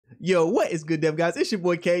Yo, what is good, dev guys? It's your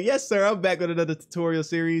boy K. Yes, sir. I'm back with another tutorial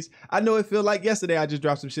series. I know it feel like yesterday I just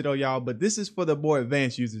dropped some shit on y'all, but this is for the more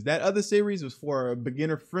advanced users. That other series was for a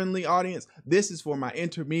beginner-friendly audience. This is for my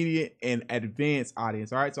intermediate and advanced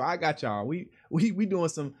audience. All right, so I got y'all. We doing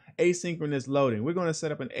some asynchronous loading. We're going to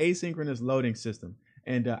set up an asynchronous loading system.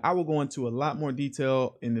 And I will go into a lot more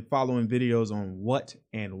detail in the following videos on what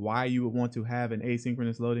and why you would want to have an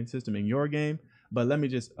asynchronous loading system in your game. But let me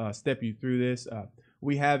just step you through this.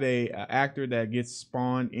 We have a actor that gets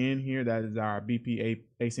spawned in here. That is our BP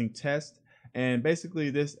async test. And basically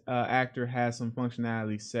this actor has some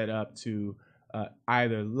functionality set up to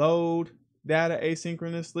either load data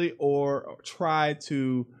asynchronously or try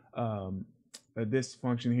to this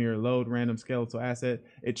function here, load random skeletal asset.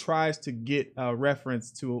 It tries to get a reference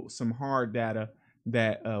to some hard data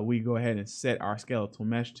that we go ahead and set our skeletal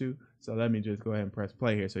mesh to. So let me just go ahead and press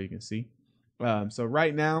play here so you can see. So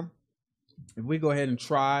right now, if we go ahead and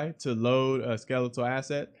try to load a skeletal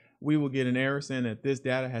asset, we will get an error saying that this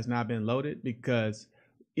data has not been loaded, because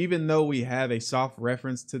even though we have a soft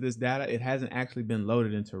reference to this data, it hasn't actually been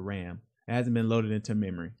loaded into RAM. It hasn't been loaded into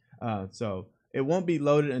memory. So it won't be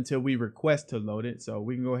loaded until we request to load it. So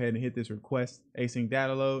we can go ahead and hit this request async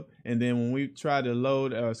data load. And then when we try to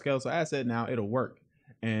load a skeletal asset, now it'll work.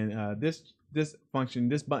 And this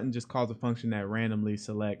button just calls a function that randomly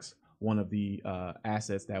selects one of the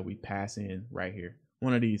assets that we pass in right here.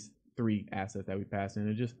 One of these three assets that we pass in,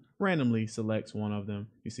 it just randomly selects one of them.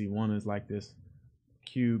 You see one is like this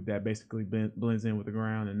cube that basically blends in with the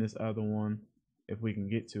ground, and this other one, if we can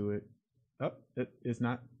get to it, it's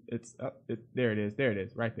not, it's up, there it is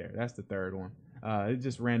right there. That's the third one. It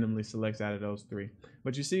just randomly selects out of those three.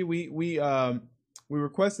 But you see, we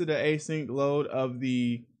requested an async load of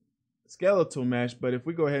the skeletal mesh, but if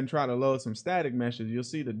we go ahead and try to load some static meshes, you'll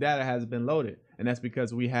see the data hasn't been loaded, and that's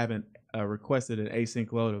because we haven't requested an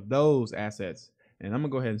async load of those assets. And I'm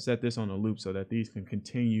gonna go ahead and set this on a loop so that these can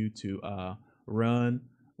continue to run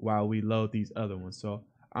while we load these other ones. So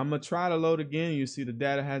I'm gonna try to load again. You see the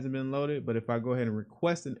data hasn't been loaded, but if I go ahead and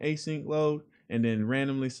request an async load and then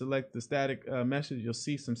randomly select the static meshes, you'll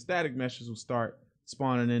see some static meshes will start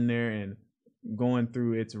spawning in there and going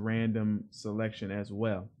through its random selection as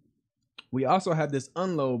well. We also have this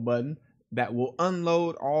unload button that will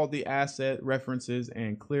unload all the asset references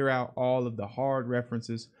and clear out all of the hard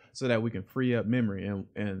references so that we can free up memory.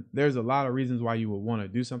 And there's a lot of reasons why you would want to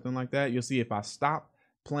do something like that. You'll see if I stop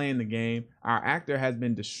playing the game, our actor has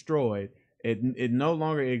been destroyed. It no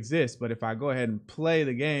longer exists. But if I go ahead and play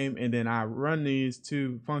the game and then I run these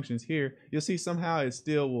two functions here, you'll see somehow it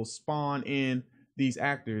still will spawn in these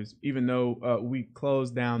actors, even though we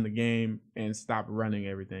closed down the game and stopped running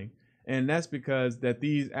everything. And that's because that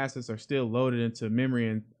these assets are still loaded into memory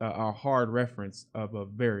and a hard reference of a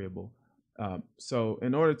variable. So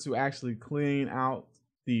in order to actually clean out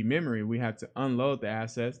the memory, we have to unload the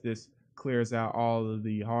assets. This clears out all of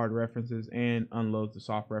the hard references and unloads the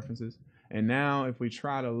soft references. And now if we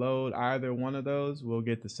try to load either one of those, we'll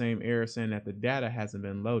get the same error saying that the data hasn't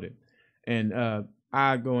been loaded. And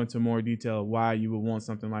I go into more detail why you would want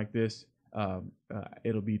something like this.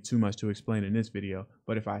 It'll be too much to explain in this video,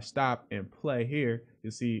 but if I stop and play here,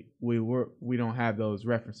 you'll see we don't have those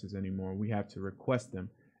references anymore. We have to request them,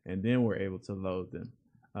 and then we're able to load them.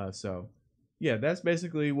 So yeah, that's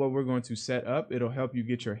basically what we're going to set up. It'll help you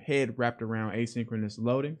get your head wrapped around asynchronous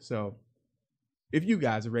loading. So if you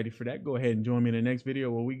guys are ready for that, go ahead and join me in the next video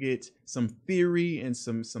where we get some theory and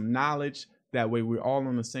some knowledge. That way we're all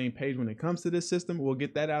on the same page when it comes to this system. We'll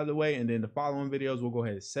get that out of the way, and then the following videos we'll go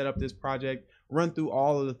ahead and set up this project, run through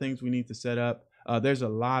all of the things we need to set up. There's a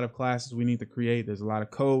lot of classes we need to create. There's a lot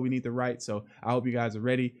of code we need to write. So I hope you guys are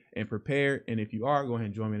ready and prepared. And if you are, go ahead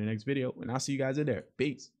and join me in the next video, and I'll see you guys in there.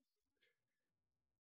 Peace.